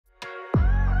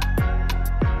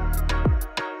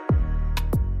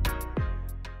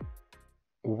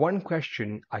one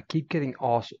question I keep getting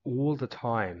asked all the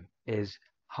time is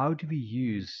how do we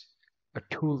use a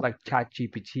tool like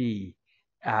ChatGPT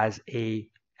as a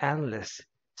analyst,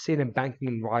 say in a banking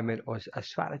environment or as a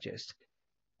strategist?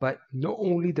 But not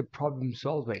only the problem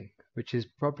solving, which is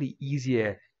probably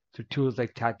easier through tools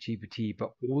like ChatGPT,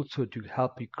 but also to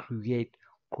help you create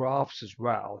graphs as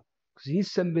well. Because you need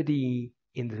somebody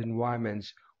in these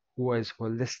environments who is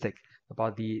holistic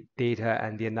about the data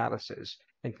and the analysis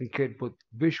and can create both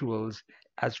visuals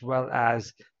as well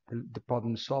as the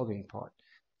problem solving part.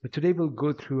 So today we'll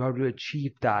go through how to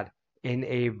achieve that in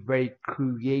a very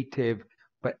creative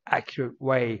but accurate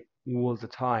way all the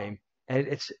time. And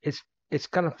it's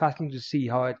kind of fascinating to see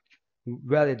how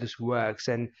it just works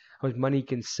and how much money you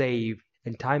can save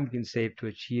and time you can save to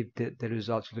achieve the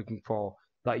results you're looking for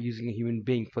without using a human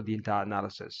being for the entire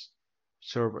analysis.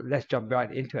 So let's jump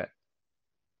right into it.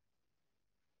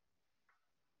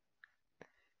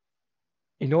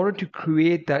 In order to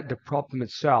create the problem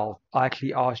itself, I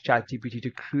actually asked ChatGPT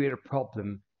to create a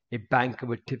problem a banker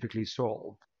would typically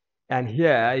solve. And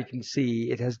here you can see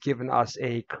it has given us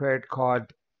a credit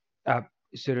card uh,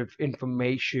 sort of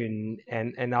information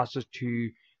and asked us to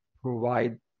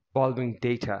provide following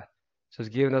data. So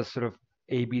it's given us sort of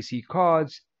ABC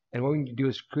cards, and what we need to do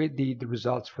is create the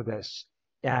results for this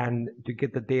and to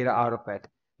get the data out of it.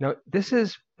 Now, this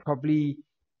is probably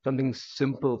something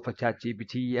simple for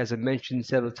ChatGPT, as I mentioned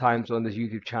several times on this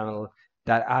YouTube channel,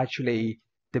 that actually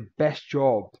the best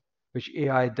job which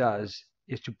AI does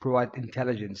is to provide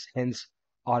intelligence, hence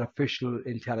artificial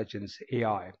intelligence,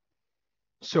 AI.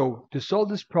 So to solve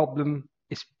this problem,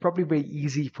 it's probably very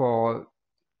easy for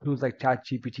tools like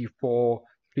ChatGPT 4,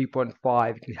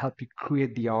 3.5. It can help you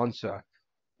create the answer.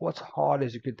 What's hard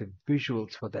is to get the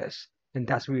visuals for this, and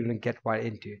that's what we're going to get right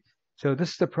into. So this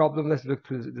is the problem. Let's look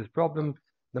through this problem.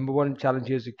 Number one challenge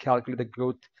is to calculate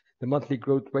the monthly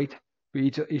growth rate for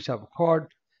each type of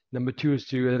card. Number two is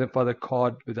to identify the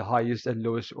card with the highest and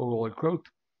lowest overall growth.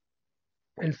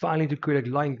 And finally, to create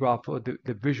a line graph for the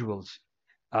visuals,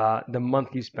 the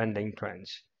monthly spending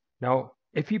trends. Now,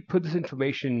 if you put this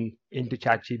information into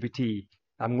ChatGPT,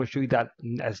 I'm going to show you that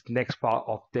as the next part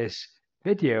of this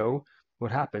video,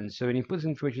 what happens. So when you put this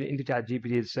information into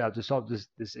ChatGPT itself to solve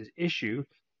this issue,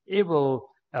 it will,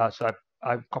 so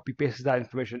I copy pasted that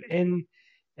information in,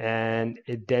 and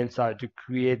it then started to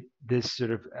create this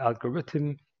sort of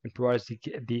algorithm and provides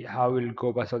the how it will go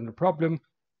about solving the problem.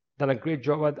 Done a great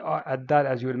job at that,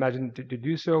 as you would imagine, to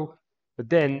do so. But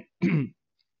then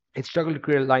it struggled to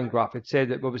create a line graph. It said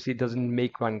that obviously it doesn't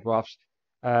make line graphs.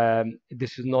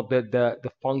 This is not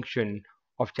the function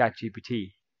of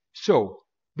ChatGPT. So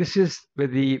this is where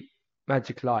the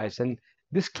magic lies. And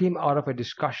this came out of a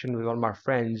discussion with one of my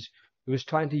friends who was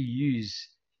trying to use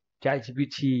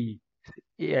ChatGPT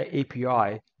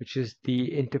API, which is the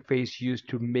interface used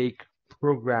to make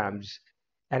programs,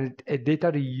 and they try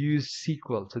to use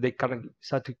SQL. So they kind of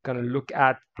start to kind of look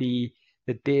at the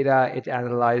data it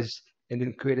analyzed and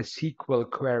then create a SQL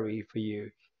query for you.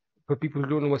 For people who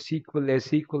don't know what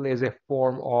SQL is a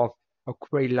form of a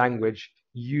query language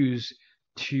used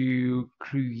to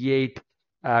create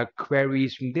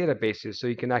queries from databases. So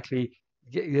you can actually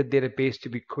get the database to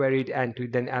be queried and to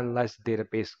then analyze the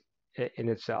database in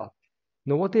itself.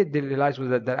 Now, what they realized was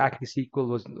that actually SQL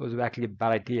was actually a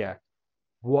bad idea.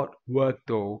 What worked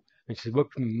though, which has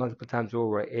worked for me multiple times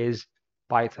over, is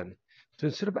Python. So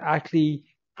instead of actually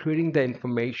creating the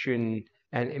information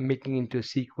and making into a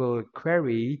SQL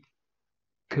query,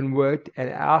 convert and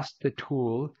ask the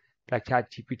tool like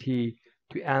ChatGPT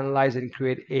to analyze and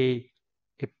create a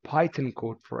Python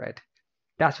code for it.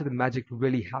 That's where the magic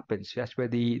really happens. That's where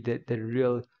the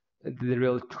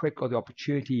real trick or the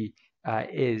opportunity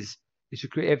is to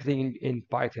create everything in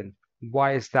Python.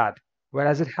 Why is that? Well,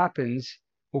 as it happens,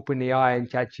 OpenAI and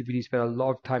ChatGPT spend a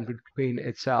lot of time to train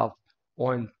itself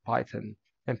on Python.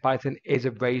 And Python is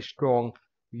a very strong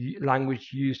language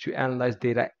used to analyze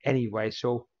data anyway.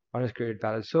 So one has created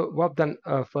value. So what I've done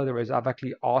further is I've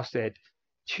actually asked it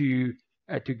to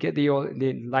get the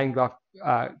line graph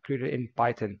created in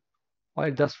Python. All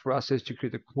it does for us is to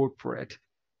create the code for it.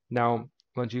 Now,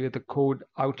 once you get the code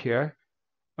out here,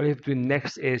 all you have to do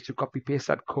next is to copy paste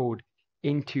that code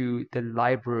into the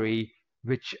library,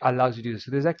 which allows you to do this.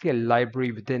 So there's actually a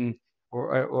library within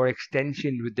or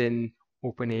extension within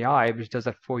OpenAI which does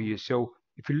that for you. So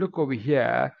if you look over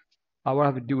here, what I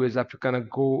have to do is I have to kind of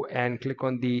go and click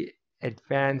on the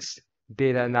advanced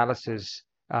data analysis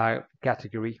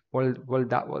category. What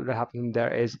that happens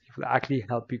there is it will actually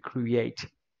help you create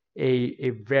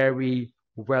a very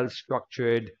well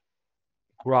structured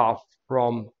graph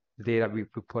from the data we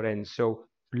put in. So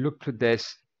look to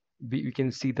this. we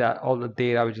can see that all the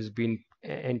data which has been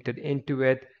entered into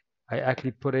it. I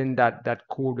actually put in that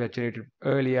code that generated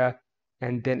earlier,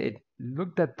 and then it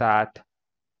looked at that,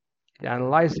 it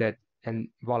analyzed it, and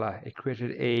voila, it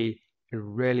created a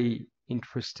really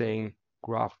interesting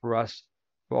graph for us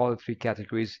for all the three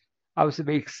categories. I would say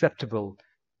very acceptable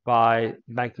by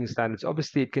banking standards.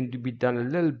 Obviously, it can be done a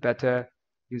little better.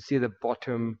 You see the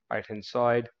bottom right hand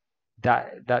side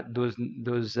that those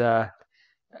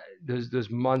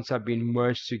months have been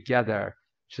merged together,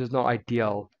 which is not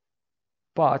ideal.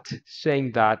 But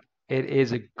saying that, it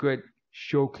is a good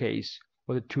showcase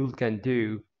what the tool can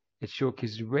do. It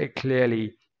showcases very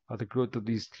clearly how the growth of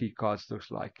these three cards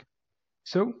looks like.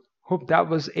 So hope that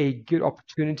was a good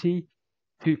opportunity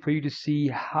for you to see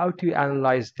how to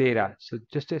analyze data. So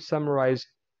just to summarize,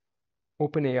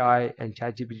 OpenAI and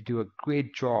ChatGPT do a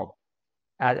great job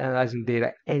at analyzing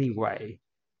data anyway.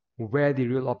 Where the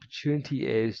real opportunity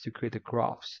is to create the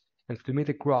graphs. And to make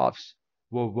the graphs,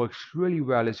 what works really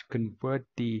well is to convert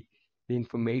the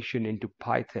information into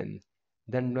Python,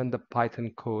 then run the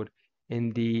Python code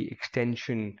in the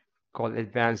extension called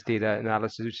Advanced Data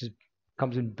Analysis, which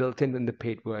comes in built in the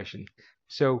paid version.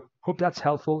 So hope that's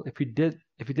helpful. If you did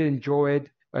enjoy it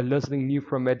or learn something new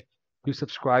from it, do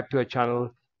subscribe to our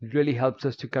channel. It really helps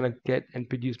us to kind of get and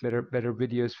produce better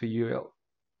videos for you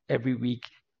every week,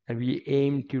 and we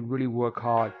aim to really work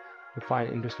hard to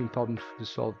find interesting problems to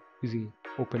solve using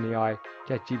OpenAI,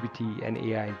 ChatGPT, and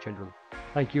AI in general.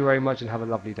 Thank you very much and have a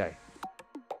lovely day.